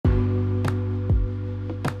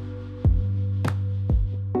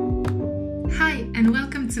and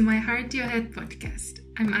welcome to my Heart to Your Head podcast.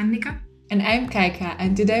 I'm Annika. And I'm Kaika,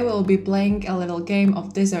 and today we'll be playing a little game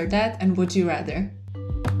of this or that and would you rather.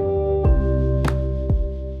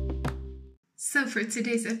 So for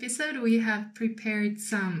today's episode, we have prepared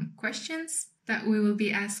some questions that we will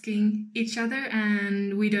be asking each other,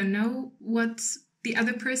 and we don't know what the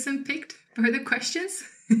other person picked for the questions.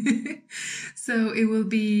 So it will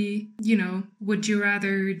be, would you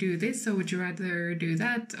rather do this or would you rather do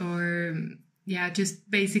that? Or just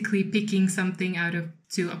basically picking something out of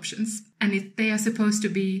two options. And they are supposed to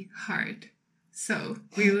be hard. So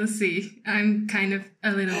we will see. I'm kind of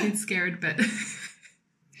a little bit scared, but...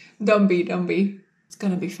 Don't be. It's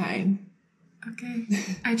gonna be fine. Okay,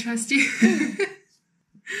 I trust you.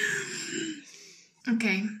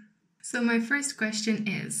 Okay, so my first question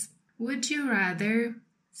is, would you rather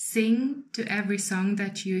sing to every song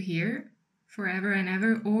that you hear forever and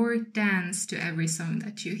ever, or dance to every song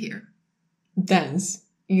that you hear? Dance.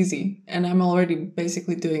 Easy. And I'm already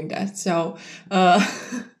basically doing that. So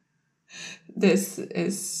this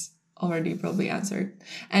is already probably answered.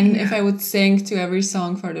 And if I would sing to every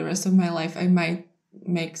song for the rest of my life, I might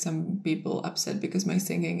make some people upset because my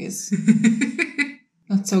singing is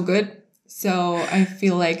not so good. So I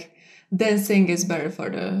feel like dancing is better for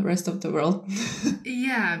the rest of the world.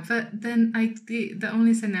 Yeah, but then the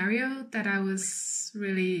only scenario that I was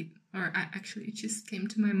really, actually it just came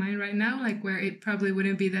to my mind right now, like where it probably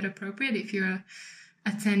wouldn't be that appropriate if you're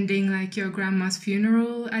attending like your grandma's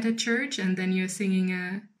funeral at a church and then you're singing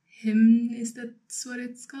a hymn, is that what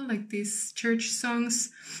it's called? Like these church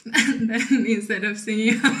songs. And then instead of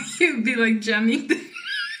singing, you'd be like jamming.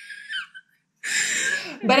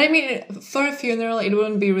 But I mean, for a funeral, it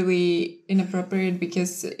wouldn't be really inappropriate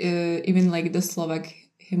because even like the Slovak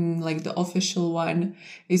hymn, like the official one,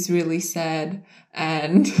 is really sad.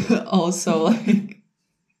 And also like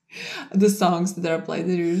the songs that are played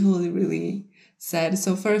are usually really sad.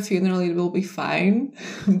 So for a funeral, it will be fine.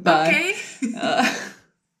 But, okay.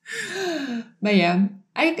 But yeah,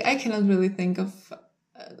 I cannot really think of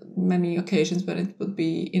many occasions when it would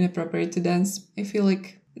be inappropriate to dance. I feel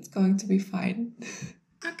like it's going to be fine.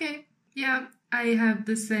 Okay. Yeah, I have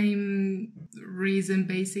the same reason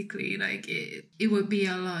basically. Like it would be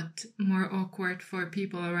a lot more awkward for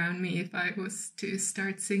people around me if I was to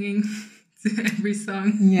start singing to every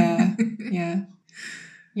song. Yeah.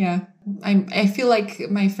 I feel like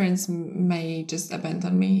my friends may just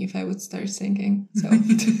abandon me if I would start singing. So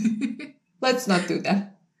let's not do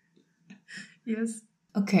that. Yes.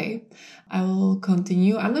 Okay, I will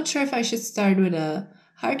continue. I'm not sure if I should start with a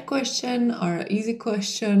hard question or an easy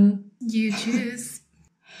question. You choose.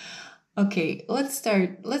 Okay, let's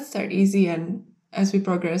start easy, and as we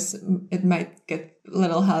progress, it might get a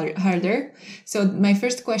little harder. So my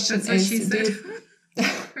first question That's what is... she said.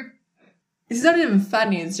 It's not even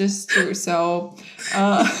funny, it's just true. So...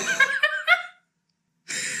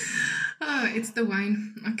 it's the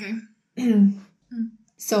wine. Okay.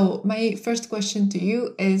 So my first question to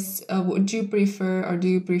you is, do you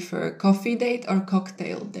prefer coffee date or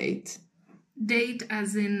cocktail date? Date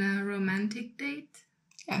as in a romantic date?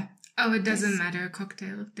 Yeah. Oh, it doesn't matter.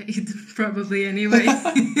 Cocktail date, probably anyway.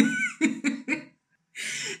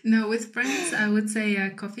 No, with friends, I would say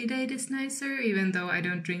a coffee date is nicer, even though I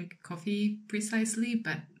don't drink coffee precisely,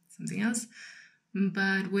 but something else.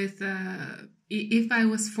 But with, if I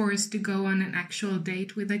was forced to go on an actual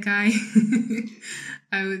date with a guy,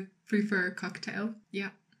 I would prefer a cocktail. Yeah.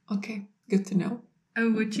 Okay, good to know.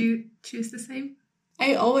 Oh, would you choose the same?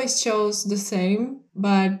 I always chose the same,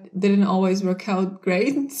 but didn't always work out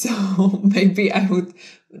great. So maybe I would,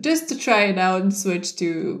 just to try it out, switch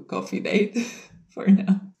to coffee date for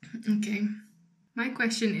now. Okay. My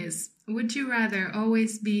question is, would you rather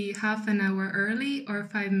always be half an hour early or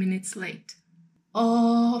 5 minutes late?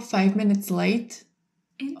 Oh, 5 minutes late.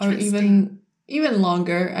 Or Interesting. even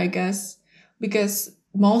longer, I guess, because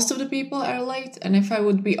most of the people are late, and if I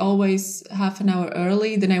would be always half an hour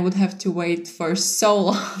early, then I would have to wait for so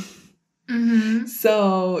long. Mm-hmm.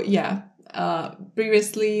 So yeah,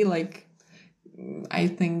 previously, like I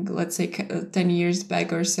think, let's say 10 years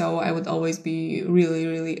back or so, I would always be really,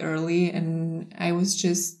 really early, and I was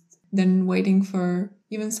just then waiting for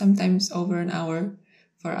even sometimes over an hour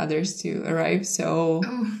for others to arrive. So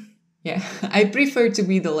yeah, I prefer to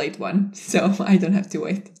be the late one, so I don't have to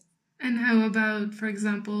wait. And how about, for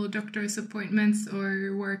example, doctor's appointments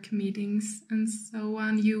or work meetings and so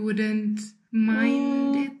on? You wouldn't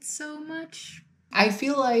mind it so much? I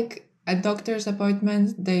feel like at doctor's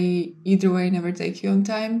appointments, they either way never take you on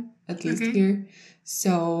time, at least here.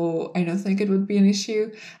 So I don't think it would be an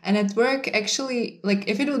issue. And at work, actually, like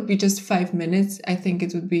if it would be just 5 minutes, I think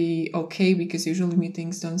it would be okay because usually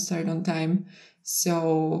meetings don't start on time.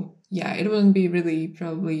 So yeah, it wouldn't be really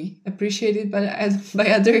probably appreciated by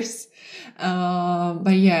others.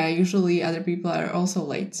 But yeah, usually other people are also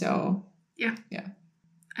late. So Yeah. yeah.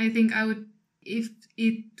 I think I would, if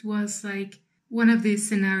it was like one of these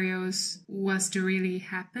scenarios was to really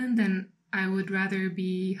happen, then I would rather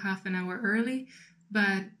be half an hour early.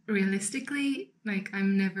 But realistically, like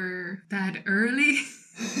I'm never that early.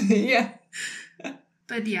 Yeah.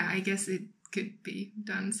 But yeah, I guess it could be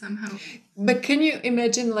done somehow. But can you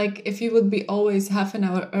imagine, like, if you would be always half an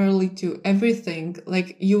hour early to everything,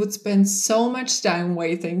 like, you would spend so much time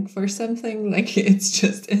waiting for something, like, it's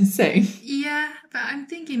just insane. Yeah, but I'm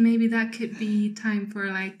thinking maybe that could be time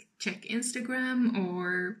for like check Instagram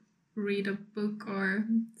or read a book or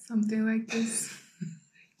something like this.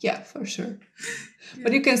 Yeah, for sure. Yeah.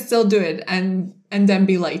 But you can still do it and then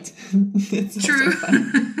be late. It's True. also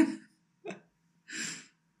fun.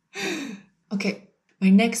 Okay, my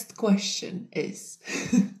next question is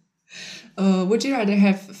would you rather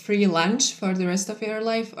have free lunch for the rest of your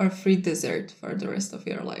life or free dessert for the rest of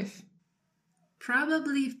your life?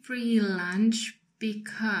 Probably free lunch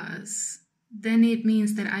because then it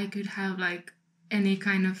means that I could have like any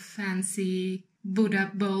kind of fancy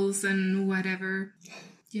Buddha bowls and whatever,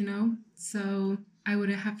 you know? So I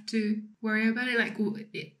wouldn't have to worry about it. Like,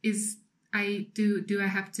 do I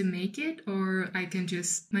have to make it, or I can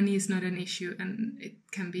just, money is not an issue and it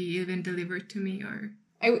can be even delivered to me, or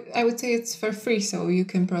I would say it's for free, so you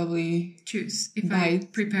can probably choose if buy I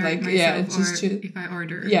it, prepare like, it yeah, myself just or choose. if I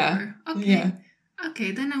order. Yeah. Or, okay. Yeah.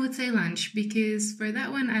 Okay, then I would say lunch, because for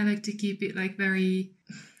that one I like to keep it like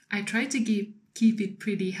I try to keep it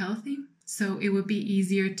pretty healthy, so it would be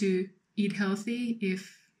easier to eat healthy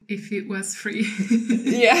if it was free.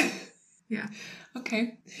 Yeah. Yeah.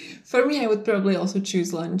 Okay. For me, I would probably also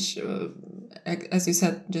choose lunch, as you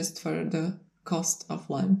said, just for the cost of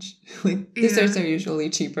lunch. Like, desserts are usually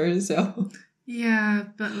cheaper, so. Yeah,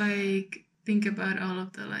 but like think about all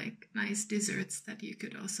of the like nice desserts that you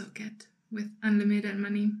could also get with unlimited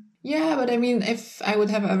money. Yeah, but I mean, if I would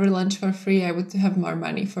have every lunch for free, I would have more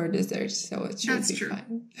money for desserts, so it should be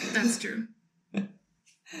fine. That's true.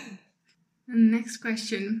 Next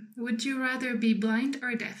question. Would you rather be blind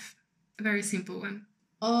or deaf? A very simple one.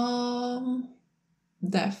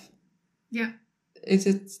 Deaf. Yeah. Is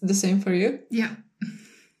it the same for you? Yeah.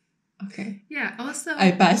 Okay. Yeah, also...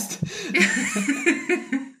 I passed.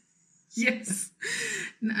 Yes.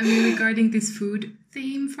 I mean, regarding this food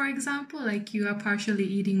theme, for example, like you are partially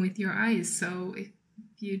eating with your eyes, so if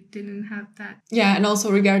you didn't have that... Yeah, and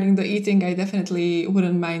also regarding the eating, I definitely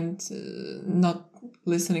wouldn't mind not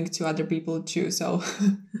listening to other people chew, so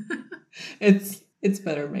it's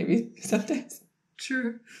better maybe sometimes.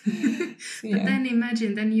 True. Yeah. But then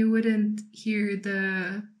imagine, then you wouldn't hear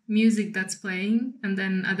the music that's playing, and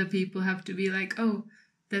then other people have to be like, oh,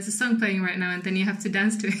 there's a song playing right now, and then you have to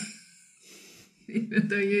dance to it, even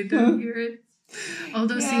though you don't hear it.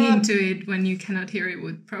 Although singing to it when you cannot hear it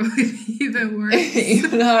would probably be even worse.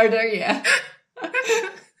 Even harder, yeah.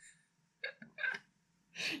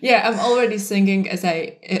 Yeah, I'm already singing as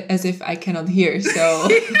if I cannot hear, so...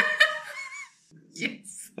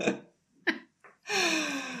 Yes.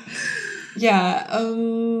 Yeah,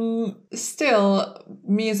 still,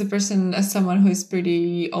 me as a person, as someone who is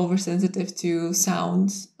pretty oversensitive to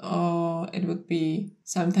sounds, it would be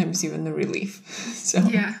sometimes even a relief. So,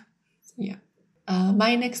 yeah.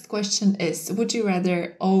 My next question is, would you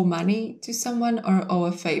rather owe money to someone or owe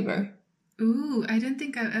a favor? Ooh, I don't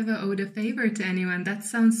think I've ever owed a favor to anyone. That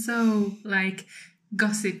sounds so like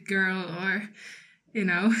Gossip Girl or, you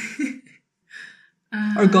know.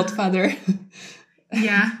 Or Godfather.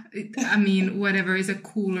 Yeah, I mean, whatever is a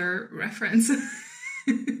cooler reference.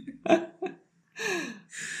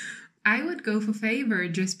 I would go for favor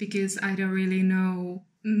just because I don't really know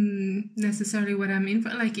necessarily what I'm in for.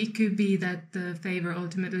 Like, it could be that the favor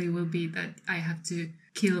ultimately will be that I have to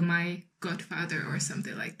kill my godfather or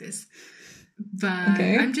something like this. But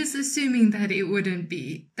I'm just assuming that it wouldn't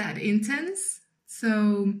be that intense.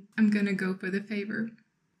 So I'm going to go for the favor.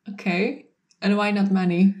 Okay. And why not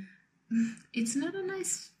money? It's not a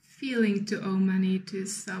nice feeling to owe money to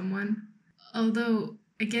someone. Although,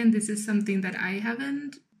 again, this is something that I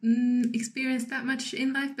haven't experienced that much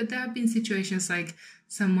in life, but there have been situations like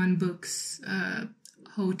someone books a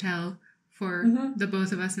hotel for the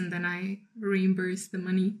both of us and then I reimburse the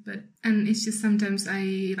money. And it's just sometimes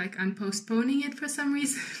I'm postponing it for some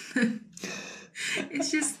reason.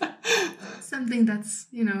 It's just something that's,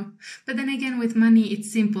 but then again, with money,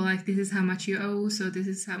 it's simple. Like, this is how much you owe, so this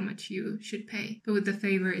is how much you should pay. But with the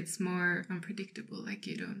favor, it's more unpredictable. Like,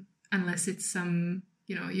 you don't, unless it's some,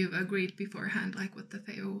 you've agreed beforehand, like what the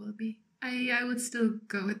favor will be. I would still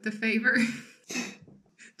go with the favor.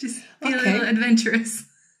 Just be a little adventurous.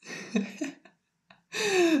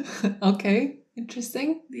 Okay,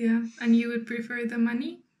 interesting. Yeah, and you would prefer the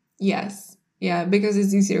money? Yes. Yeah, because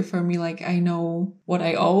it's easier for me. Like, I know what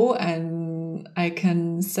I owe and I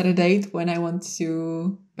can set a date when I want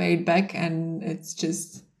to pay it back, and it's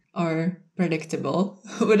just predictable.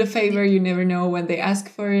 With a favor, you never know when they ask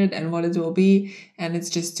for it and what it will be, and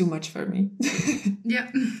it's just too much for me.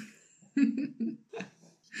 Yeah.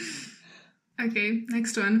 Okay,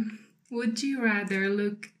 next one. Would you rather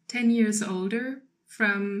look 10 years older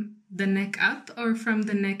from the neck up or from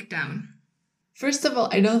the neck down? First of all,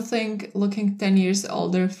 I don't think looking 10 years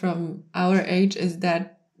older from our age is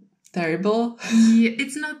that terrible. Yeah,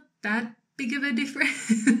 it's not that big of a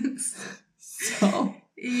difference. So,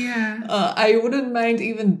 yeah. I wouldn't mind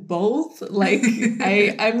even both. Like,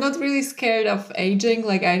 I'm not really scared of aging.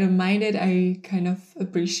 Like, I don't mind it. I kind of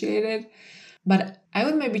appreciate it. But I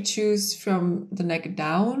would maybe choose from the neck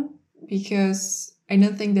down, because I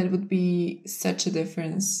don't think that would be such a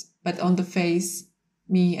difference. But on the face,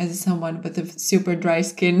 me as someone with a super dry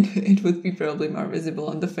skin, it would be probably more visible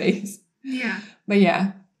on the face. Yeah. But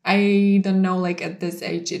yeah, I don't know, like at this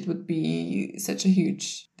age, it would be such a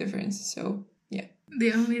huge difference. So yeah.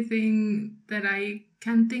 The only thing that I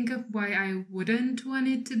can think of why I wouldn't want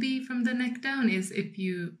it to be from the neck down is if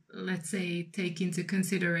you, let's say, take into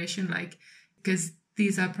consideration, like, because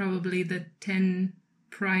these are probably the 10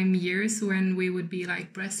 prime years when we would be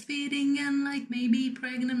like breastfeeding and like maybe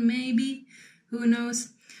pregnant, maybe, who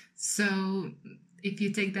knows. So if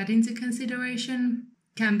you take that into consideration,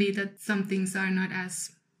 can be that some things are not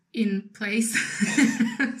as in place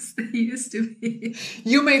as they used to be.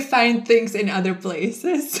 You may find things in other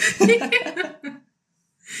places.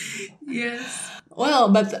 Yes.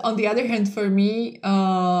 Well, but on the other hand, for me,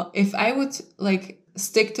 if I would like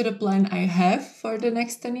stick to the plan I have for the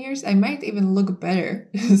next 10 years, I might even look better.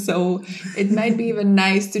 So it might be even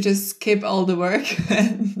nice to just skip all the work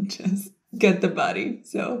and just get the body.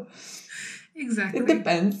 So exactly. It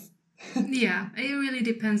depends. Yeah, it really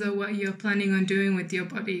depends on what you're planning on doing with your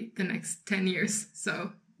body the next 10 years.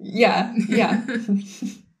 So yeah.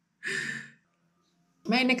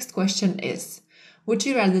 My next question is, would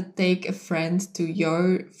you rather take a friend to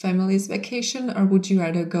your family's vacation, or would you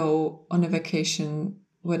rather go on a vacation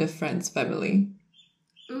with a friend's family?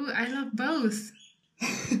 Ooh, I love both.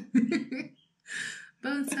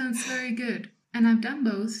 Both sounds very good. And I've done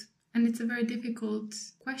both. And it's a very difficult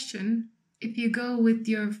question. If you go with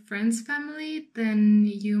your friend's family, then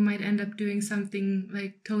you might end up doing something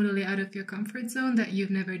like totally out of your comfort zone that you've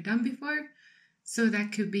never done before. So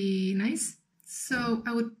that could be nice. So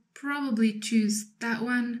I would probably choose that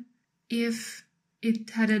one if it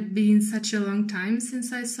hadn't been such a long time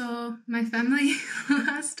since I saw my family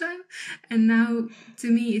last time. And now, to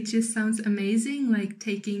me, it just sounds amazing, like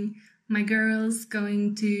taking my girls,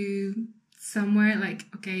 going to somewhere like,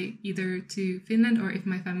 okay, either to Finland, or if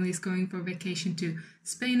my family is going for vacation to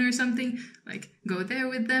Spain or something, like go there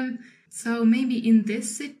with them. So maybe in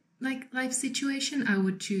this life situation, I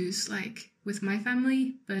would choose like with my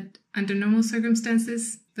family, but under normal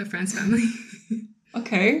circumstances, the friend's family.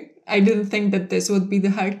 Okay. I didn't think that this would be the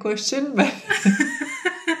hard question, but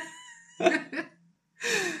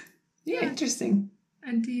yeah, interesting.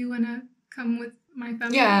 And do you want to come with my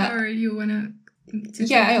family, Yeah. or you want to?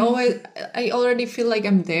 Yeah, I already feel like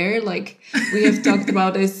I'm there. Like, we have talked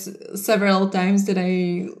about this several times, that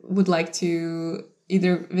I would like to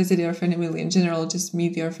either visit your family in general, just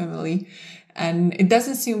meet your family. And it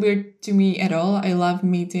doesn't seem weird to me at all. I love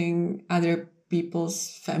meeting other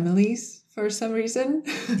people's families for some reason.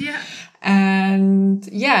 Yeah. And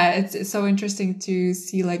yeah, it's so interesting to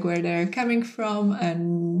see like where they're coming from.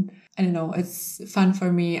 And I don't know, it's fun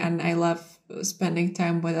for me, and I love spending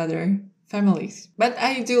time with other families. But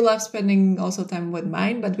I do love spending also time with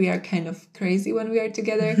mine, but we are kind of crazy when we are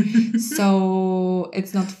together. So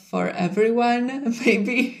it's not for everyone,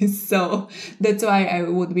 maybe. So that's why I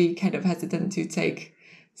would be kind of hesitant to take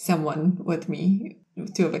someone with me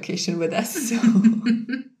to a vacation with us. So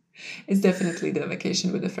it's definitely the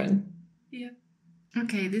vacation with a friend. Yeah.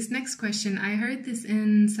 Okay, this next question, I heard this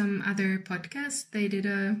in some other podcast. They did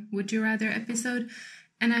a Would You Rather episode.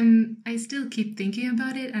 And I still keep thinking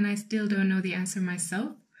about it, and I still don't know the answer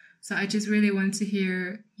myself. So I just really want to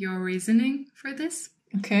hear your reasoning for this.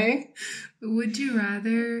 Okay. Would you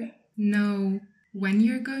rather know when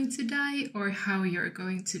you're going to die or how you're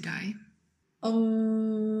going to die?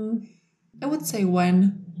 I would say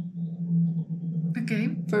when.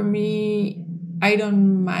 Okay. For me, I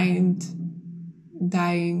don't mind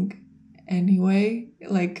dying anyway.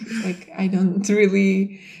 Like I don't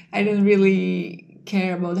really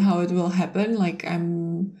care about how it will happen. Like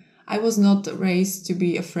I was not raised to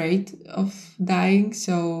be afraid of dying,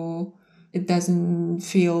 so it doesn't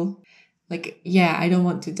feel like, yeah, I don't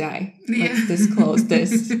want to die. Let's disclose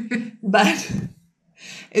this. But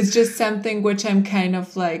it's just something which I'm kind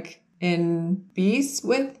of like in peace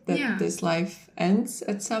with, that this life ends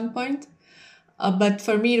at some point. But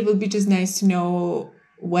for me, it would be just nice to know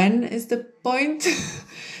when is the point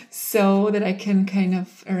so that I can kind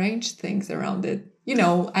of arrange things around it. You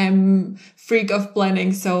know, I'm freak of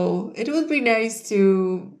planning, so it would be nice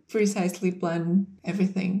to precisely plan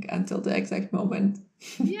everything until the exact moment.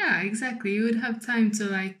 Yeah, exactly. You would have time to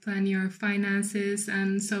like plan your finances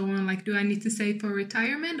and so on. Like, do I need to save for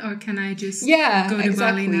retirement or can I just go to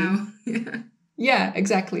Bali now? Yeah,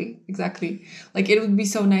 exactly. Like, it would be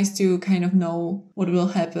so nice to kind of know what will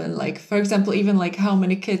happen. Like, for example, even like how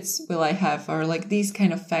many kids will I have, or like these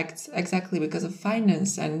kind of facts, exactly because of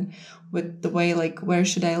finance and with the way, like, where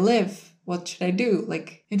should I live? What should I do?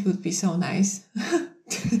 Like, it would be so nice.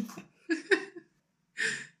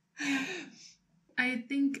 I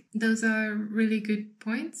think those are really good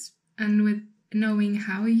points. And with knowing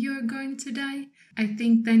how you're going to die, I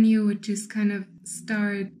think then you would just kind of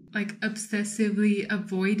start like obsessively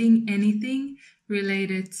avoiding anything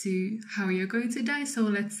related to how you're going to die. So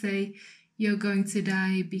let's say you're going to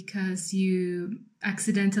die because you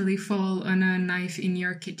accidentally fall on a knife in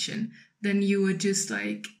your kitchen. Then you would just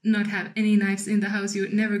like not have any knives in the house. You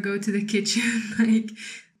would never go to the kitchen.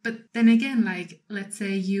 But then again, like, let's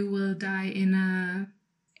say you will die in a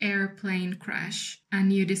airplane crash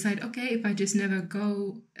and you decide, okay, if I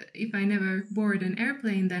never board an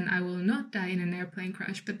airplane, then I will not die in an airplane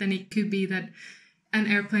crash. But then it could be that an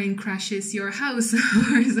airplane crashes your house or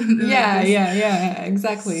something like this. Yeah,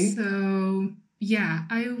 exactly. So, yeah,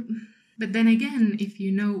 but then again, if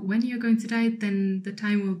you know when you're going to die, then the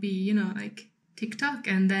time will be, like TikTok,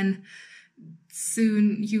 and then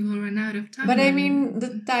soon you will run out of time. But I mean,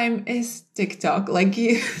 the time is TikTok. Like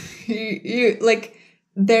you like,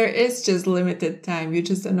 there is just limited time. You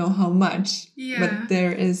just don't know how much. Yeah. But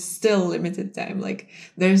there is still limited time. Like,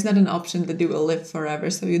 there's not an option that you will live forever,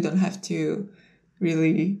 so you don't have to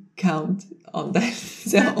really count on that.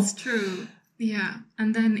 So. That's true. Yeah.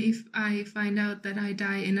 And then if I find out that I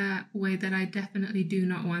die in a way that I definitely do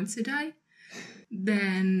not want to die,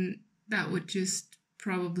 then that would just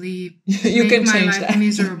probably make my life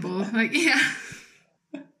miserable. Like, yeah.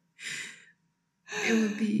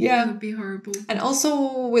 It would be horrible. And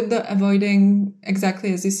also with the avoiding,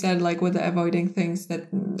 exactly as you said, like with the avoiding things that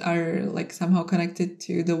are like somehow connected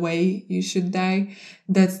to the way you should die.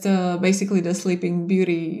 That's basically the Sleeping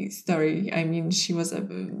Beauty story. I mean,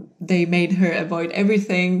 they made her avoid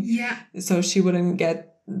everything. Yeah. So she wouldn't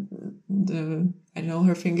get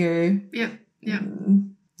her finger. Yeah.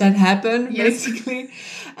 That happened, basically.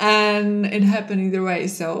 And it happened either way.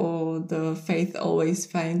 So the faith always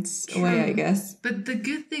finds a way, I guess. But the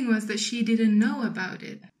good thing was that she didn't know about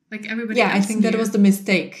it. Like, everybody else I think that was the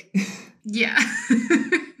mistake. Yeah.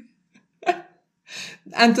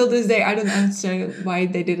 Until this day, I don't understand why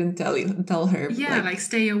they didn't tell her. Yeah, like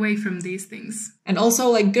stay away from these things. And also,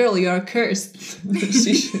 like, girl, you are cursed.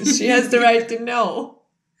 she has the right to know.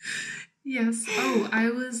 Yes. Oh,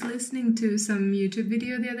 I was listening to some YouTube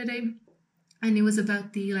video the other day, and it was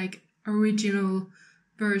about the like original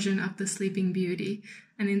version of the Sleeping Beauty.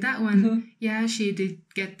 And in that one, she did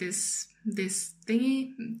get this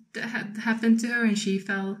thingy that had happened to her, and she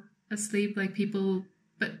fell asleep. But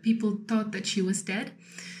people thought that she was dead.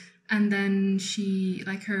 And then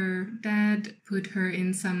her dad put her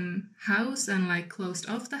in some house and like closed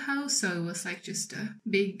off the house. So it was like just a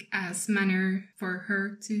big ass manor for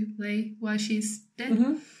her to lay while she's dead.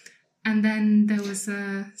 Mm-hmm. And then there was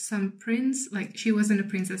some prince, like she wasn't a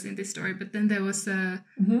princess in this story, but then there was a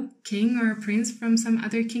king or a prince from some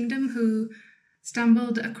other kingdom who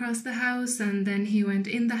stumbled across the house, and then he went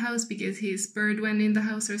in the house because his bird went in the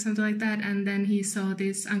house or something like that. And then he saw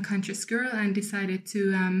this unconscious girl and decided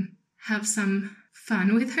to have some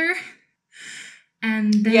fun with her.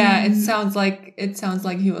 And then, it sounds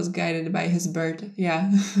like he was guided by his bird.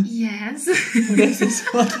 Yeah. Yes. This is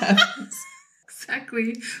what happens.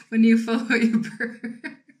 Exactly, when you follow your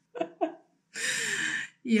bird.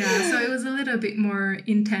 Yeah, so it was a little bit more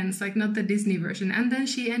intense, like not the Disney version. And then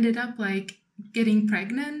she ended up like getting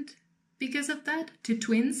pregnant because of that, to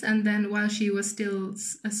twins. And then while she was still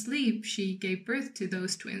asleep, she gave birth to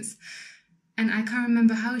those twins. And I can't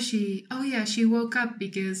remember how she woke up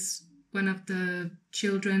because one of the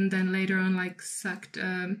children then later on like sucked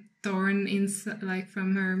a thorn like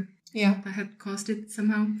from her. Yeah. That had caused it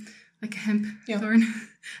somehow, like a hemp Yeah. thorn.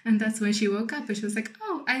 And that's when she woke up and she was like,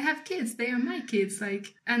 oh, I have kids. They are my kids.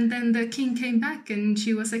 Like, and then the king came back and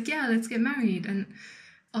she was like, yeah, let's get married and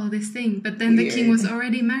all this thing. But then the king was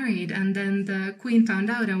already married, and then the queen found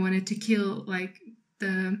out and wanted to kill like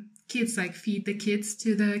the kids, like feed the kids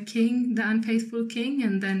to the king, the unfaithful king,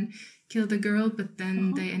 and then kill the girl. But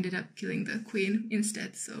then they ended up killing the queen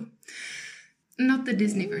instead. So not the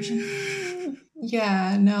Disney version.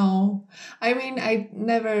 Yeah, no. I mean, I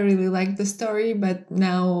never really liked the story, but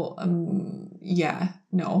now,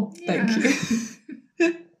 no, thank you.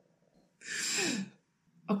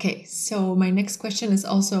 Okay, so my next question is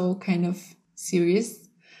also kind of serious.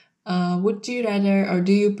 Would you rather, or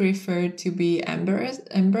do you prefer to be embarrassed?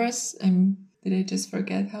 Did I just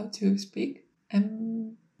forget how to speak?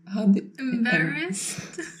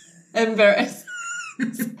 Embarrassed? Embarrassed.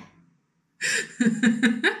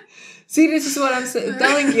 See, this is what I'm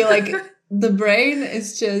telling you. Like, the brain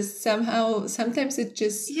is just sometimes it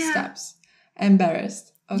just stops.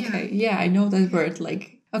 Embarrassed. Okay. Yeah, I know that word.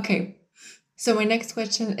 Like, okay. So my next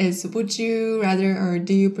question is, would you rather, or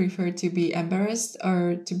do you prefer to be embarrassed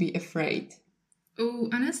or to be afraid? Oh,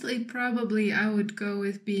 honestly, probably I would go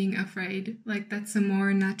with being afraid. Like, that's a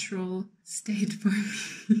more natural state for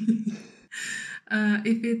me.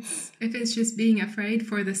 If it's just being afraid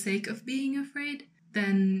for the sake of being afraid,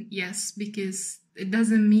 then yes, because it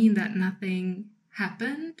doesn't mean that nothing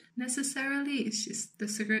happened necessarily. It's just the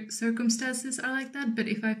circumstances are like that. But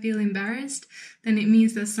if I feel embarrassed, then it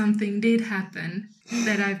means that something did happen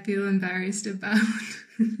that I feel embarrassed about.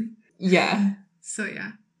 Yeah. So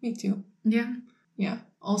yeah. Me too. Yeah. Yeah.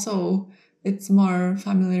 Also, it's more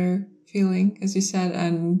familiar feeling, as you said,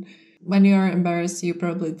 and when you're embarrassed, you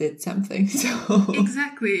probably did something. So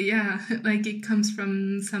exactly, yeah. Like it comes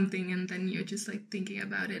from something, and then you're just like thinking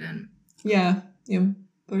about it, and yeah,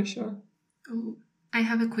 for sure. Oh, I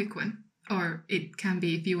have a quick one, or it can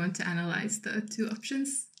be if you want to analyze the two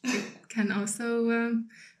options. It can also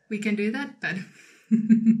we can do that, but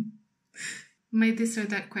my this or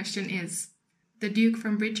that question is the Duke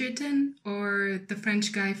from Bridgerton or the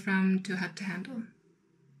French guy from Too Hot to Handle?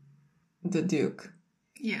 The Duke.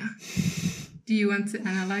 Yeah. Do you want to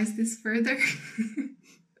analyze this further?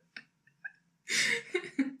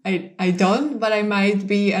 I don't, but I might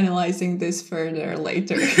be analyzing this further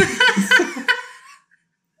later.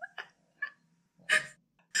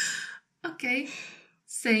 Okay.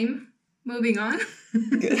 Same. Moving on.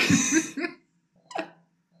 Good.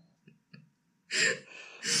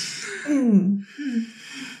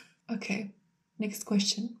 Okay. Next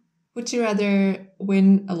question. Would you rather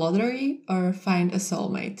win a lottery or find a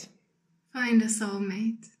soulmate? Find a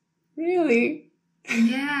soulmate. Really?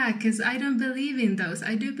 Yeah, because I don't believe in those.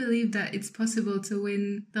 I do believe that it's possible to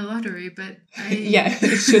win the lottery, but yeah,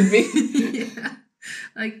 it should be. Yeah.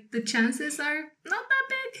 Like, the chances are not that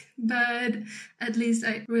big, but at least,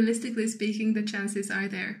 realistically speaking, the chances are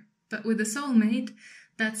there. But with a soulmate,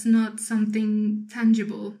 that's not something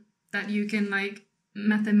tangible that you can, like,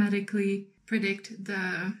 mathematically predict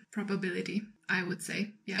the probability, I would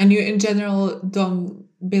say. Yeah. And you, in general, don't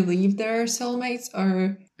believe there are soulmates,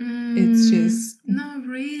 or it's just... Not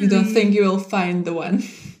really. You don't think you will find the one?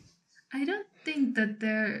 I don't think that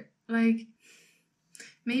they're, like...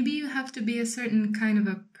 Maybe you have to be a certain kind of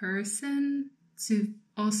a person to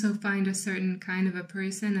also find a certain kind of a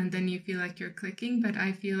person, and then you feel like you're clicking. But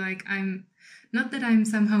I feel like I'm... Not that I'm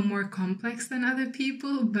somehow more complex than other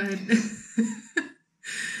people, but...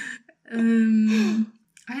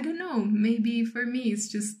 I don't know. Maybe for me, it's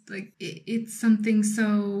just like it's something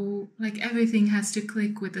so like everything has to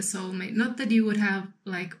click with a soulmate. Not that you would have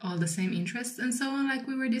like all the same interests and so on, like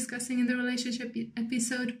we were discussing in the relationship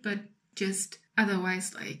episode, but just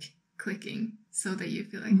otherwise like clicking so that you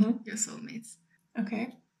feel like you're soulmates.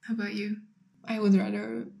 Okay. How about you? I would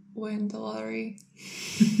rather win the lottery.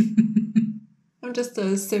 I'm just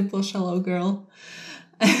a simple, shallow girl.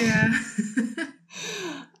 Yeah.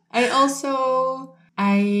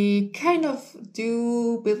 I kind of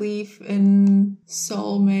do believe in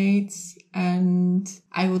soulmates, and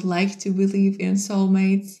I would like to believe in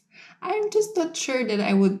soulmates. I'm just not sure that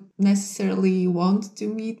I would necessarily want to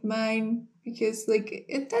meet mine, because like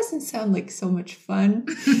it doesn't sound like so much fun.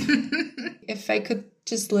 If I could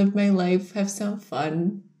just live my life, have some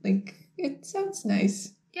fun, like it sounds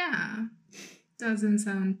nice. Yeah. Doesn't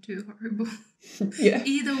sound too horrible. Yeah.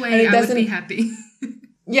 Either way, I would be happy.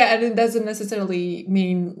 Yeah, and it doesn't necessarily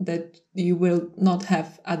mean that you will not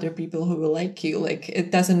have other people who will like you. Like,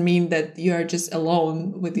 it doesn't mean that you are just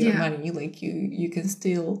alone with your Yeah. money. Like, you can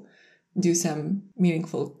still do some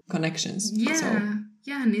meaningful connections. Yeah. So,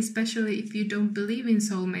 Yeah, and especially if you don't believe in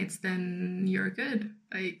soulmates, then you're good.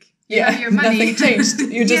 Like, you yeah, have your money. nothing changed.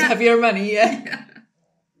 You just Yeah. have your money. Yeah. Yeah.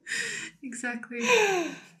 Exactly.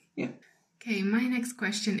 Yeah. Okay, my next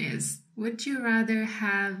question is, would you rather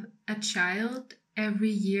have a child every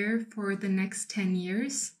year for the next 10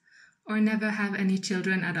 years or never have any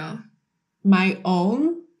children at all? My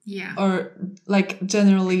own, Yeah. or like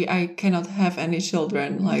generally, I cannot have any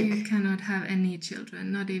children. Like, You cannot have any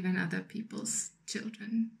children, not even other people's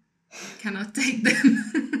children. Cannot take them.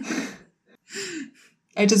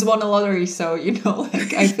 I just won a lottery, so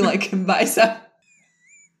like I feel I can buy some.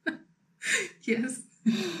 Yes.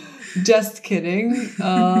 Just kidding.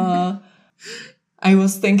 I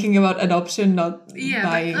was thinking about adoption, not Yeah,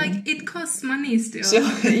 buying. but like it costs money still. So,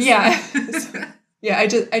 yeah. Yeah,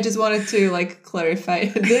 I just wanted to like clarify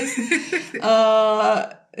this.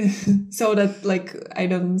 So that like I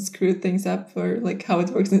don't screw things up for like how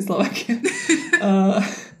it works in Slovakia.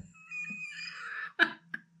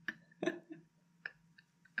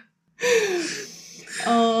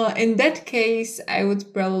 In that case, I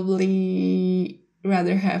would probably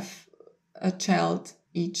rather have a child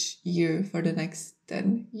each year for the next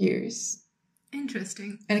 10 years.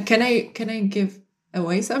 Interesting. And can I give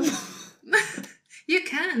away some? You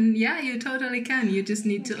can. Yeah, you totally can. You just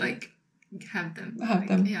need to like have them. Have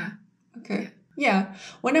them. Yeah. Okay. Yeah.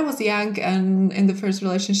 When I was young and in the first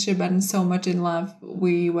relationship and so much in love,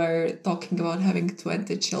 we were talking about having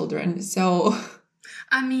 20 children. So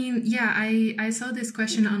I mean, yeah, I saw this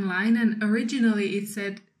question online and originally it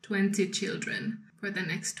said 20 children for the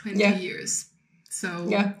next 20 years. So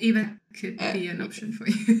yeah, even could be an option for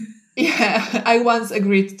you. Yeah, I once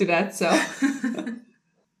agreed to that, so.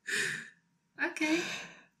 Okay.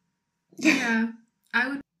 Yeah, I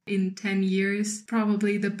would. In 10 years,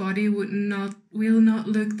 probably the body will not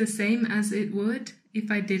look the same as it would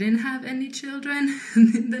if I didn't have any children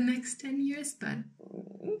in the next 10 years. But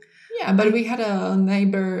yeah, but we had a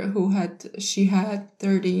neighbor who had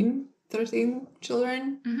 13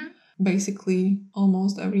 children, basically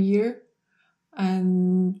almost every year.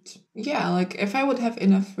 And yeah, like if I would have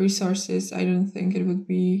enough resources, I don't think it would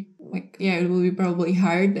be like, yeah, it would be probably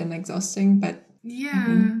hard and exhausting, but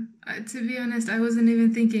yeah, to be honest, I wasn't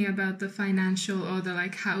even thinking about the financial or the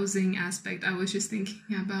like housing aspect. I was just thinking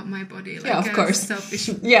about my body, like yeah, of course, selfish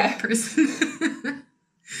person.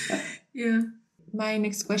 Yeah. My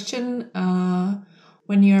next question,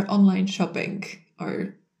 when you're online shopping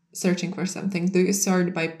or searching for something, do you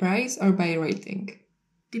sort by price or by rating?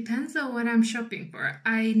 Depends on what I'm shopping for.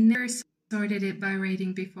 I never sorted it by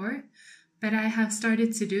rating before, but I have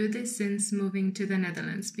started to do this since moving to the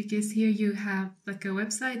Netherlands, because here you have like a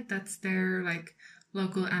website that's their like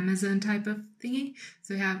local Amazon type of thingy.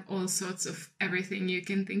 So you have all sorts of everything you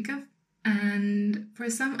can think of. And for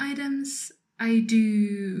some items, I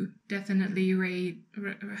do definitely rate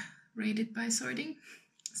it by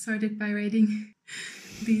sorted by rating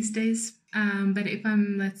these days. But if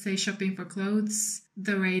I'm, let's say, shopping for clothes,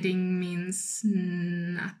 the rating means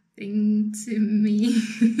nothing to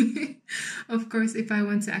me. Of course, if I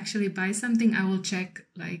want to actually buy something, I will check,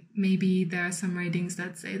 like, maybe there are some ratings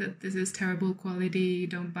that say that this is terrible quality,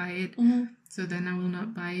 don't buy it. So then I will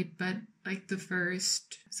not buy it. But, like, the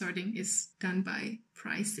first sorting is done by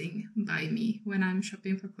pricing by me when I'm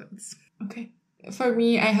shopping for clothes. Okay. For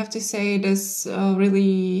me, I have to say this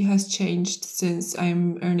really has changed since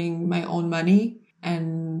I'm earning my own money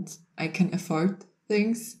and I can afford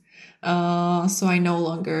things. So I no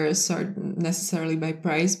longer sort necessarily by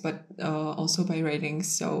price, but also by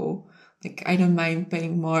ratings. So like I don't mind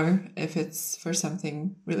paying more if it's for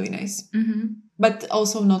something really nice. But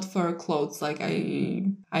also not for clothes. Like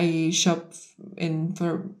I shop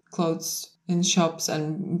for clothes in shops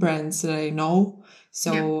and brands that I know.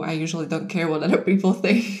 So I usually don't care what other people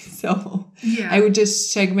think. So I would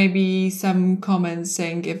just check maybe some comments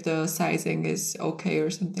saying if the sizing is okay or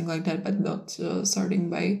something like that, but not sorting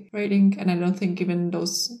by rating. And I don't think even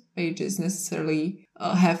those pages necessarily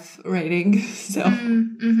have rating. So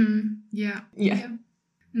Yeah.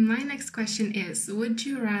 My next question is, would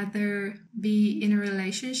you rather be in a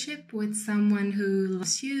relationship with someone who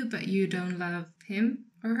loves you but you don't love him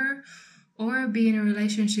or her? Or be in a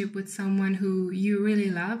relationship with someone who you really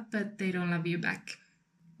love, but they don't love you back?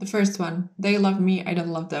 The first one. They love me, I don't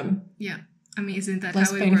love them. Yeah. I mean, isn't that less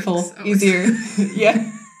how it painful, works? easier.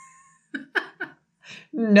 Yeah.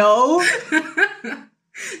 No.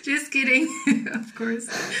 Just kidding. Of course.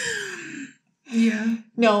 Yeah.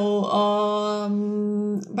 No,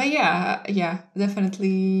 but yeah,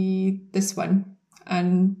 definitely this one.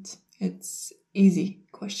 And it's easy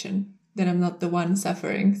question. Then I'm not the one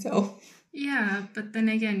suffering, so. Yeah, but then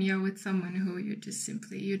again, you're with someone who you just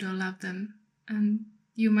simply, you don't love them. And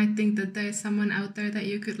you might think that there's someone out there that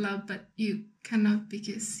you could love, but you cannot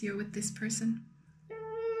because you're with this person.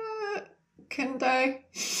 Can't I?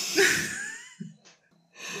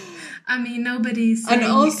 I mean, nobody's saying,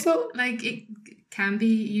 And also, like, it can be,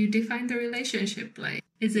 you define the relationship. Like,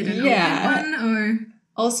 is it an yeah. open one or?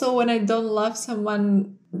 Also, when I don't love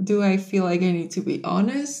someone, do I feel like I need to be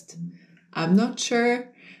honest? I'm not sure.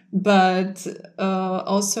 But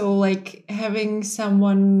also, like, having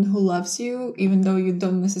someone who loves you, even though you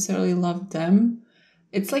don't necessarily love them,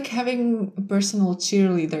 it's like having a personal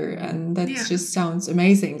cheerleader, and that just sounds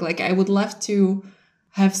amazing. Like, I would love to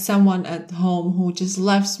have someone at home who just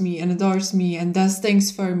loves me and adores me and does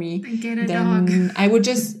things for me. And get a then dog. I would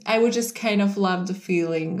just kind of love the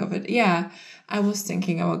feeling of it. Yeah, I was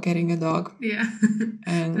thinking about getting a dog. Yeah.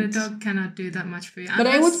 And the dog cannot do that much for you. But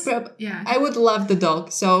Unless, I would love the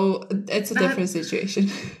dog, so it's a different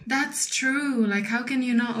situation. That's true. Like, how can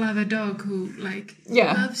you not love a dog who, like,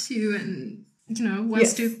 loves you and, you know,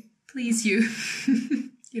 wants to please you,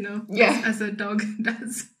 you know, as a dog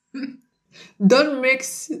does. Don't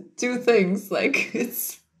mix two things. Like,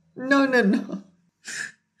 it's no.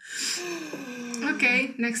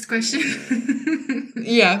 Okay, next question.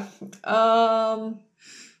 Yeah.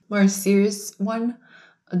 More serious one.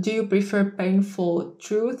 Do you prefer painful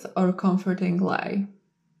truth or comforting lie?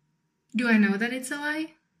 Do I know that it's a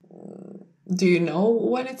lie? Do you know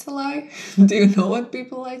when it's a lie? Do you know when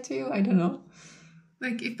people lie to you? I don't know.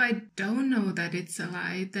 Like, if I don't know that it's a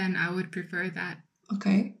lie, then I would prefer that.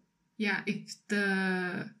 Okay. Yeah, if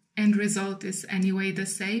the end result is anyway the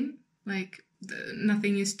same, like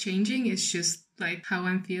nothing is changing, it's just like how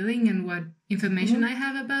I'm feeling and what information I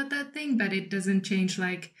have about that thing, but it doesn't change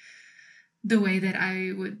like the way that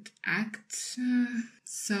I would act.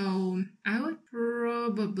 So I would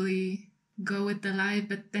probably go with the lie,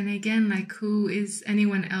 but then again, like, who is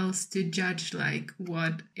anyone else to judge like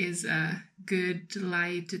what is a good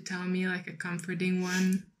lie to tell me, like a comforting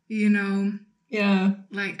one, you know? Yeah.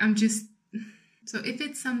 Like, I'm just... So if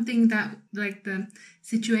it's something that, like, the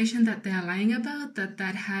situation that they're lying about, that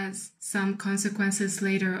has some consequences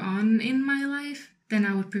later on in my life, then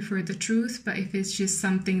I would prefer the truth. But if it's just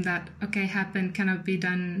something that, okay, happened, cannot be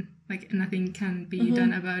done, like, nothing can be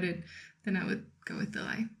done about it, then I would go with the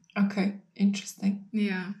lie. Okay. Interesting.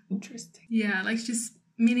 Yeah. Interesting. Yeah, like, just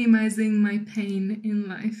minimizing my pain in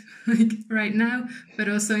life, like, right now, but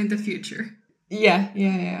also in the future. Yeah,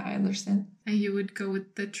 I understand. And you would go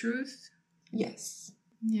with the truth? Yes.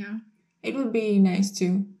 Yeah. It would be nice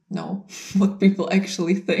to know what people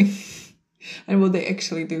actually think and what they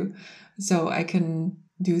actually do. So I can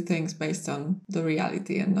do things based on the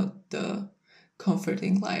reality and not the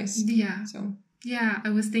comforting lies. Yeah. So. Yeah, I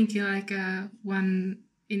was thinking like one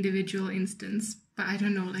individual instance, but I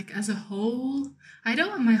don't know, like as a whole, I don't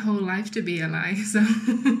want my whole life to be a lie. So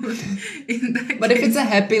in that But case, if it's a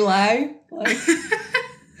happy lie, like...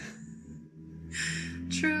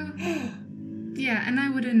 True. Yeah, and I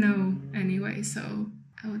wouldn't know anyway, so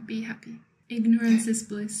I would be happy. Ignorance is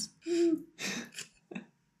bliss.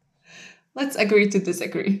 Let's agree to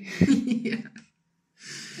disagree. Yeah.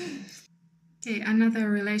 Okay, another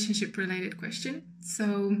relationship-related question.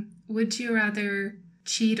 So, would you rather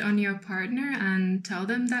cheat on your partner and tell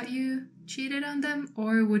them that you cheated on them,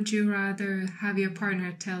 or would you rather have your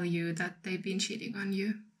partner tell you that they've been cheating on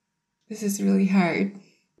you? This is really hard.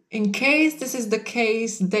 In case this is the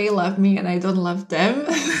case, they love me and I don't love them.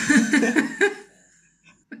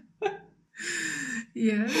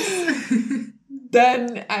 Yes.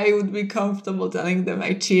 Then I would be comfortable telling them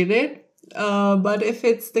I cheated. But if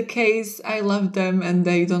it's the case, I love them and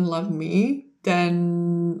they don't love me,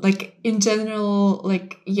 then, like, in general,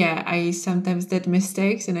 like, yeah, I sometimes did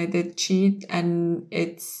mistakes and I did cheat, and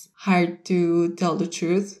it's hard to tell the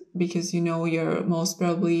truth because, you know, you're most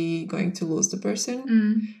probably going to lose the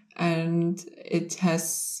person. And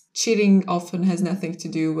cheating often has nothing to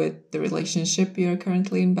do with the relationship you're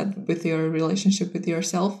currently in, but with your relationship with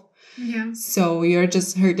yourself. Yeah. So you're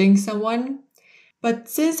just hurting someone. But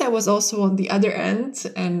since I was also on the other end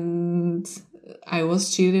and I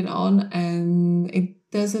was cheated on, and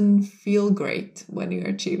it doesn't feel great when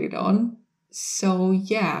you're cheated on. So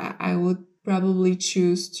yeah, I would probably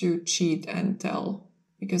choose to cheat and tell,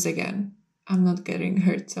 because again, I'm not getting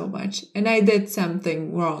hurt so much. And I did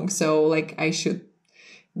something wrong, so like I should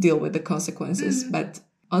deal with the consequences. But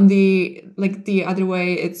on the other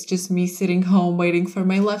way, it's just me sitting home waiting for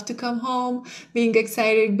my love to come home, being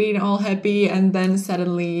excited, being all happy, and then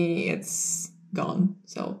suddenly it's gone.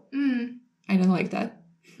 So I don't like that.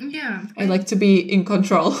 Yeah. I like to be in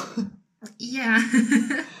control. Yeah.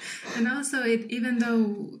 And also, even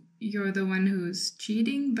though you're the one who's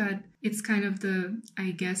cheating, but it's kind of the,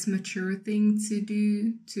 I guess, mature thing to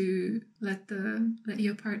do, to let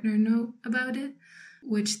your partner know about it.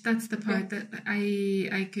 Which that's the part that I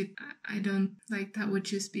don't like. That would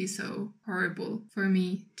just be so horrible for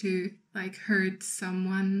me to like hurt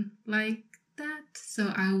someone like that.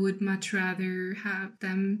 So I would much rather have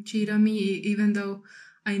them cheat on me, even though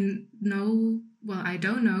I know, well, I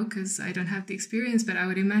don't know because I don't have the experience, but I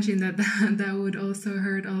would imagine that would also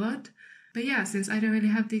hurt a lot. But yeah, since I don't really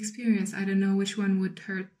have the experience, I don't know which one would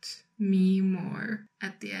hurt me more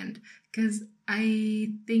at the end. Because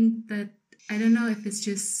I think that, I don't know if it's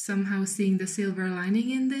just somehow seeing the silver lining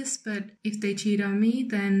in this, but if they cheat on me,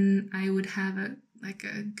 then I would have a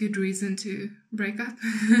good reason to break up.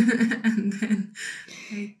 And then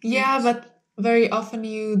but very often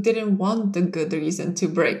you didn't want the good reason to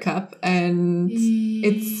break up, and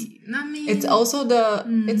it's also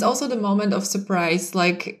the moment of surprise,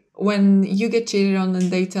 like when you get cheated on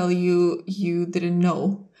and they tell you didn't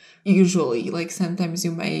know. Usually, like sometimes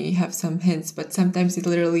you may have some hints, but sometimes it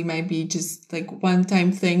literally might be just like one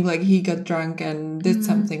time thing, like he got drunk and did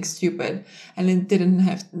something stupid, and it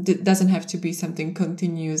doesn't have to be something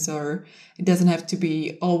continuous, or it doesn't have to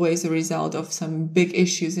be always a result of some big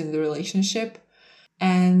issues in the relationship.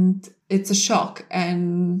 And it's a shock.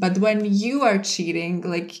 But when you are cheating,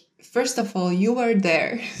 like, first of all, you are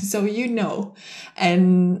there, so you know,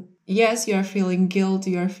 and yes, you are feeling guilt,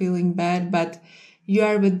 you are feeling bad, but you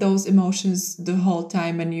are with those emotions the whole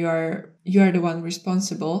time, and you are the one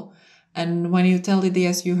responsible. And when you tell it,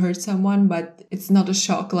 yes, you hurt someone, but it's not a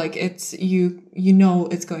shock. Like, it's, you know,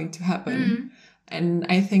 it's going to happen. And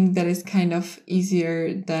I think that is kind of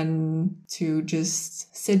easier than to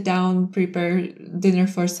just sit down, prepare dinner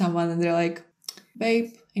for someone, and they're like,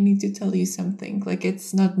 babe, I need to tell you something. Like,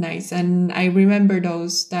 it's not nice. And I remember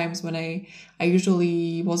those times when I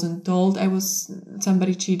usually wasn't told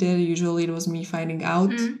somebody cheated. Usually it was me finding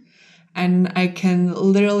out. And I can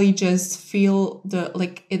literally just feel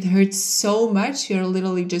it hurts so much. You're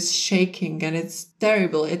literally just shaking, and it's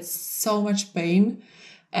terrible. It's so much pain.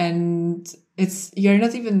 And you're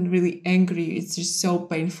not even really angry. It's just so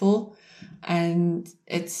painful. And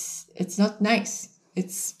it's not nice.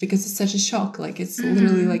 It's because it's such a shock. Like, it's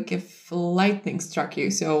literally like if lightning struck you.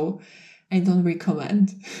 So I don't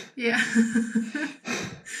recommend. Yeah.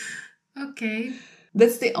 Okay.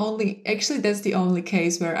 That's the only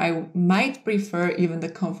case where I might prefer even the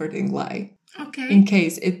comforting lie. Okay. In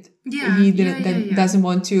case he doesn't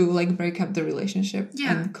want to like break up the relationship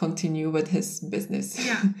and continue with his business.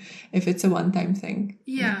 Yeah. If it's a one-time thing.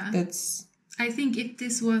 Yeah. Like, that's... I think if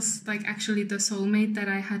this was like actually the soulmate that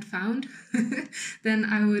I had found, then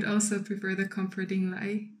I would also prefer the comforting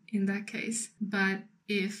lie in that case. But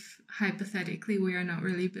if hypothetically we are not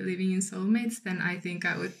really believing in soulmates, then I think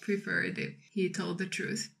I would prefer it if he told the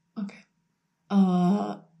truth. Okay.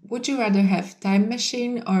 Would you rather have time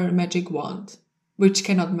machine or magic wand, which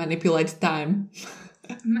cannot manipulate time?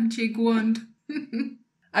 Magic wand.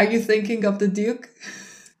 Are you thinking of the Duke?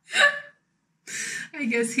 I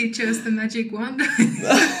guess he chose the magic wand.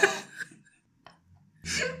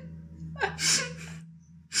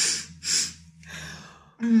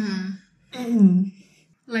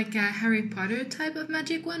 Like a Harry Potter type of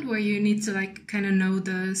magic wand where you need to like kind of know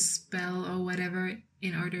the spell or whatever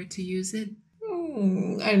in order to use it.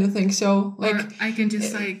 I don't think so. Like, or I can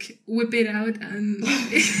just like whip it out and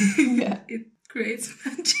it creates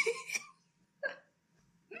magic.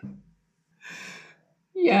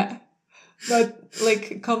 Yeah. But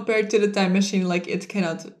like compared to the time machine, like it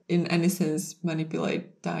cannot in any sense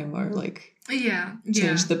manipulate time or like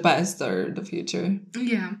change the past or the future.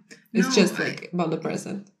 Yeah. It's just like about the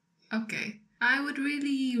present. Okay. I would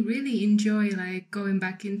really, really enjoy like going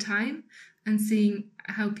back in time and seeing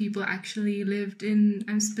how people actually lived in,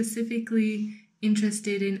 I'm specifically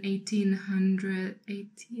interested in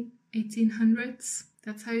 1800s.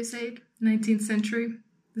 That's how you say it? 19th century.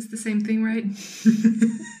 That's the same thing, right?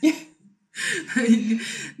 Yeah.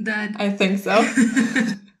 That I think so.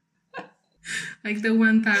 Like the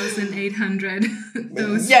 1800.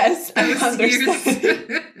 Yes, I understand.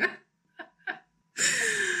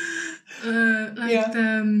 Years.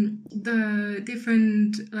 The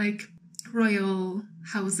different like royal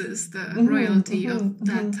houses, the royalty of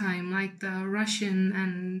that time, like the Russian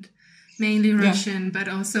and mainly Russian, but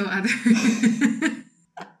also other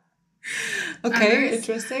Okay,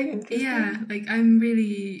 interesting. Yeah, like I'm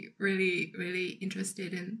really, really, really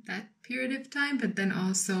interested in that period of time, but then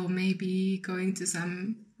also maybe going to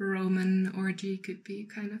some Roman orgy could be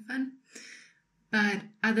kind of fun. But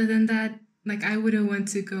other than that, like I wouldn't want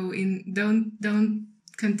to go in. Don't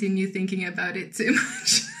continue thinking about it too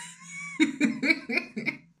much.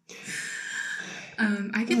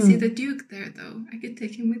 I could see the Duke there, though. I could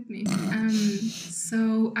take him with me.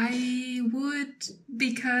 So I would,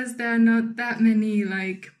 because there are not that many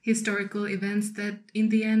like historical events that in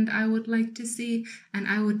the end I would like to see, and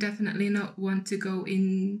I would definitely not want to go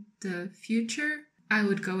in the future, I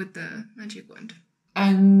would go with the magic wand.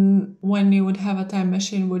 And when you would have a time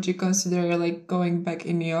machine, would you consider like going back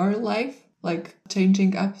in your life, like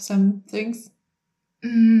changing up some things?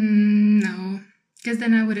 No, because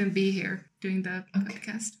then I wouldn't be here doing the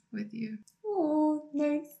podcast with you. Oh,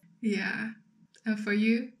 nice. Yeah. For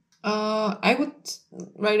you? I would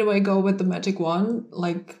right away go with the magic wand.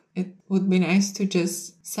 Like, it would be nice to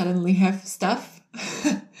just suddenly have stuff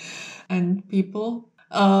and people.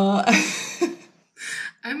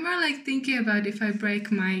 I'm more like thinking about if I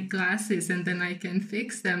break my glasses and then I can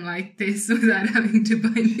fix them like this without having to buy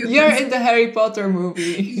new ones. You're in the Harry Potter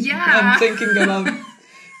movie. Yeah. I'm thinking about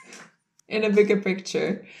in a bigger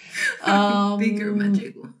picture. Bigger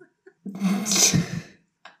magic one.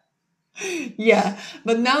 Yeah,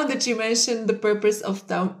 but now that you mentioned the purpose of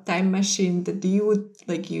time machine that you would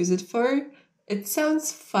like use it for, it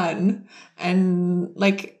sounds fun, and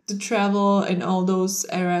like to travel in all those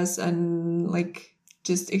eras and like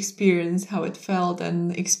just experience how it felt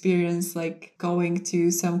and experience like going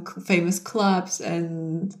to some famous clubs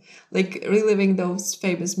and like reliving those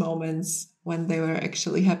famous moments when they were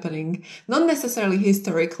actually happening. Not necessarily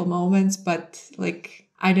historical moments, but like,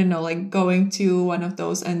 I don't know, like going to one of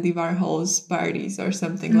those Andy Warhol's parties or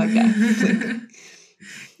something like that.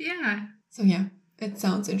 Yeah. So yeah, it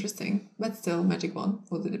sounds interesting, but still magic wand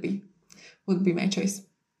would be my choice.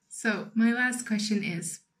 So my last question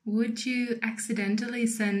is, would you accidentally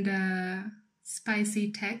send a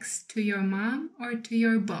spicy text to your mom or to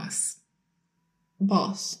your boss?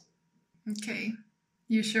 Boss. Okay.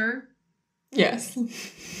 You sure? Yes.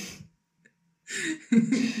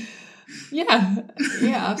 Yeah,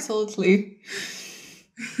 absolutely.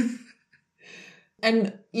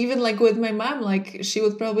 And even like with my mom, like she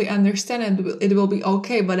would probably understand and it will be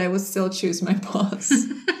okay, but I would still choose my boss.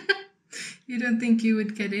 You don't think you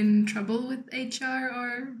would get in trouble with HR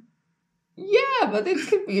or? Yeah, but it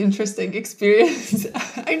could be interesting experience.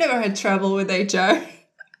 I never had trouble with HR.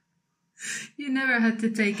 You never had to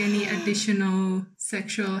take any additional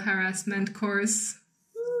sexual harassment course?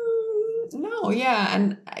 No, yeah.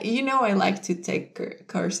 And you know, I like to take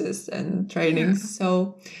courses and trainings. Yeah.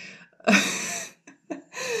 So,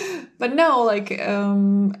 but no, like, I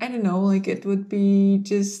don't know, like it would be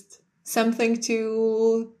just something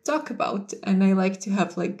to talk about. And I like to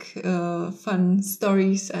have like fun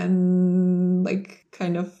stories and like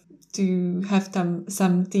kind of to have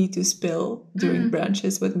some tea to spill during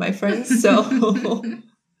brunches with my friends. So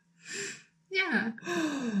yeah.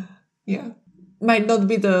 Yeah. Might not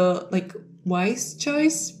be the like wise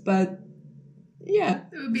choice, but yeah.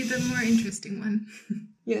 It would be the more interesting one.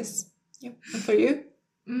 Yes. Yep. And for you?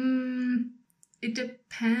 It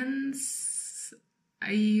depends.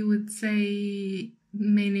 I would say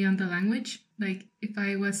mainly on the language. Like if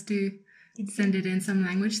I was to send it in some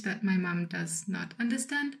language that my mom does not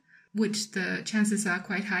understand, which the chances are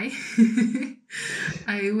quite high,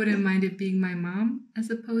 I wouldn't mind it being my mom as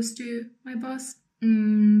opposed to my boss.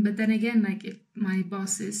 But then again, like if my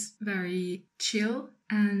boss is very chill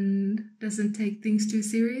and doesn't take things too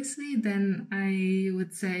seriously, then I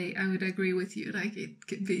would say I would agree with you. Like it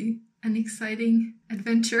could be an exciting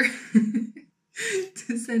adventure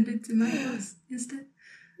to send it to my boss instead.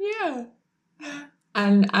 Yeah.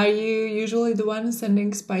 And are you usually the one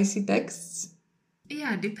sending spicy texts?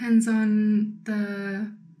 Yeah, depends on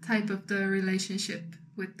the type of the relationship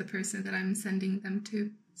with the person that I'm sending them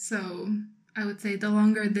to. So I would say the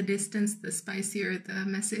longer the distance, the spicier the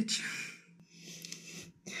message.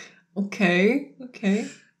 Okay.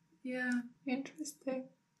 Yeah. Interesting.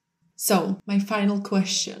 So, my final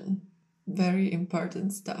question. Very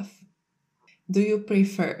important stuff. Do you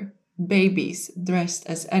prefer babies dressed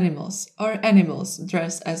as animals or animals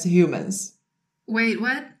dressed as humans? Wait,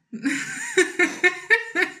 what?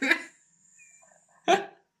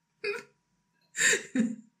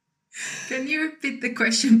 Can you repeat the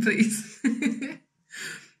question, please?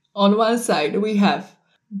 On one side, we have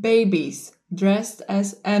babies dressed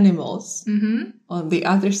as animals. Mm-hmm. On the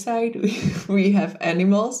other side, we have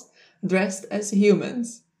animals dressed as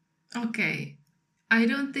humans. Okay. I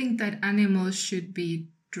don't think that animals should be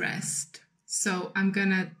dressed. So I'm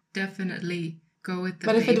gonna definitely go with the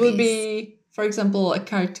But babies. if it would be, for example, a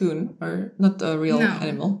cartoon or not a real No.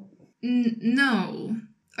 animal. No.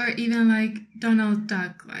 Or even like Donald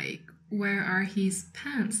Duck, like, where are his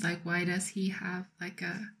pants? Like, why does he have like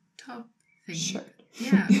a top thing? Shirt.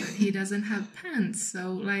 Yeah, but he doesn't have pants.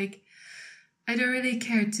 So, like, I don't really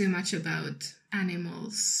care too much about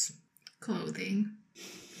animals' clothing.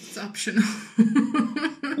 It's optional.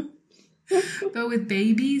 But with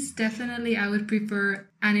babies, definitely I would prefer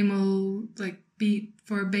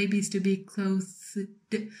for babies to be clothed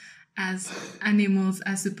as animals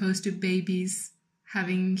as opposed to babies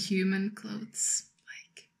having human clothes.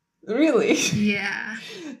 Like, Really? yeah.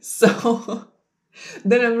 So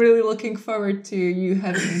then I'm really looking forward to you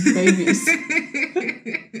having babies.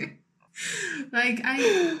 Like,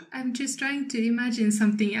 I'm just trying to imagine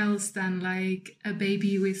something else than like a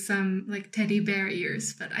baby with some like teddy bear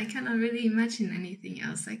ears, but I cannot really imagine anything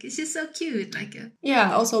else. Like, it's just so cute, like a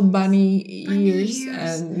Yeah, also bunny ears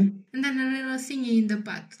ears. and then a little thingy in the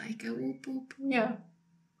butt, like a whoop whoop. yeah,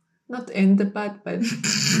 not in the butt, but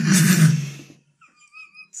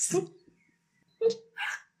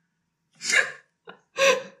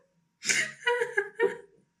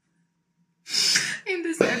In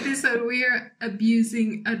this episode, we are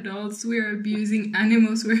abusing adults, we are abusing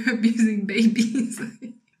animals, we are abusing babies.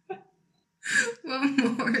 One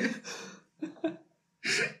more.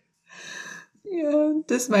 yeah,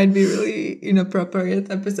 this might be really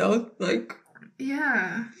inappropriate episode. Like,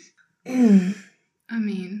 Yeah. I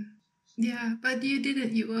mean, yeah, but you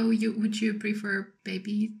didn't. Would you prefer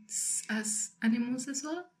babies as animals as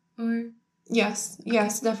well, or? yes,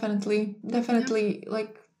 definitely.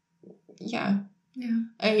 Like, yeah.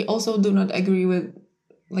 I also do not agree with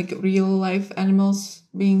like real life animals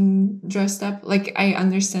being dressed up. Like, I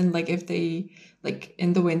understand, like, if they, like,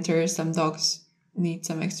 in the winter, some dogs need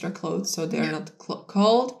some extra clothes so they're not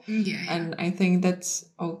cold. Yeah. And I think that's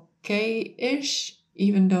okay-ish,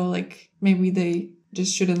 even though, like, maybe they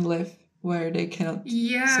just shouldn't live where they cannot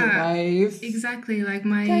survive. Exactly. Like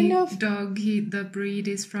my dog, the breed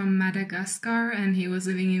is from Madagascar and he was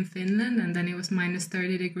living in Finland and then it was minus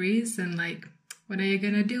 30 degrees and like, what are you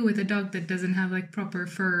gonna do with a dog that doesn't have like proper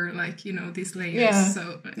fur, like, these layers? Yeah.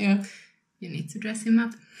 So you need to dress him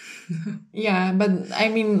up. Yeah, but I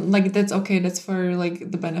mean, like, that's okay. That's for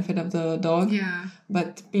like the benefit of the dog. Yeah.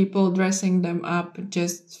 But people dressing them up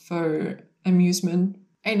just for amusement,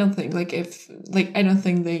 I don't think. I don't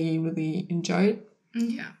think they really enjoy it.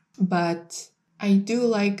 Yeah. But I do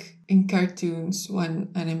like in cartoons when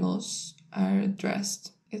animals are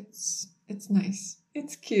dressed. It's nice.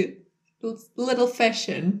 It's cute. Little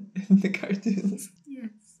fashion in the cartoons.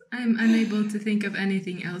 Yes. I'm unable to think of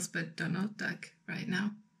anything else but Donald Duck right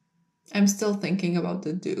now. I'm still thinking about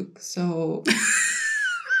the Duke, so...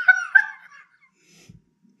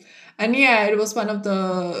 And yeah, it was one of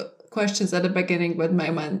the questions at the beginning, but my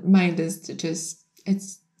mind is to just...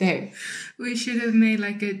 It's there. We should have made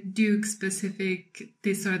like a Duke specific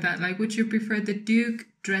this or that. Like, would you prefer the Duke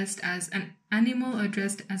dressed as an animal or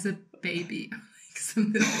dressed as a baby?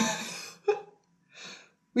 Something like...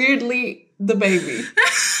 Weirdly, the baby.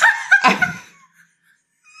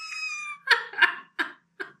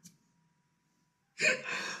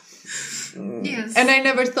 Yes. And I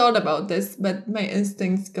never thought about this, but my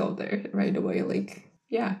instincts go there right away. Like,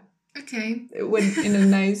 yeah. Okay. It went in a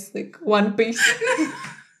nice, like, one piece. I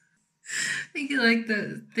think you like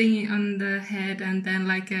the thingy on the head and then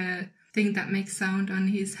like a thing that makes sound on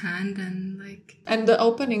his hand and like... And the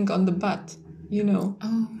opening on the butt,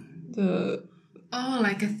 Oh,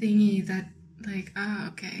 like a thingy that like,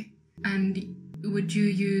 okay. And would you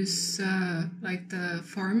use like the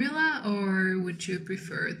formula or would you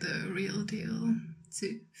prefer the real deal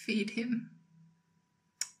to feed him?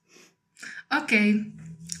 Okay.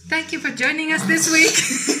 Thank you for joining us this week.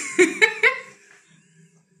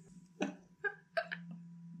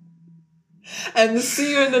 And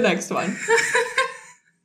see you in the next one.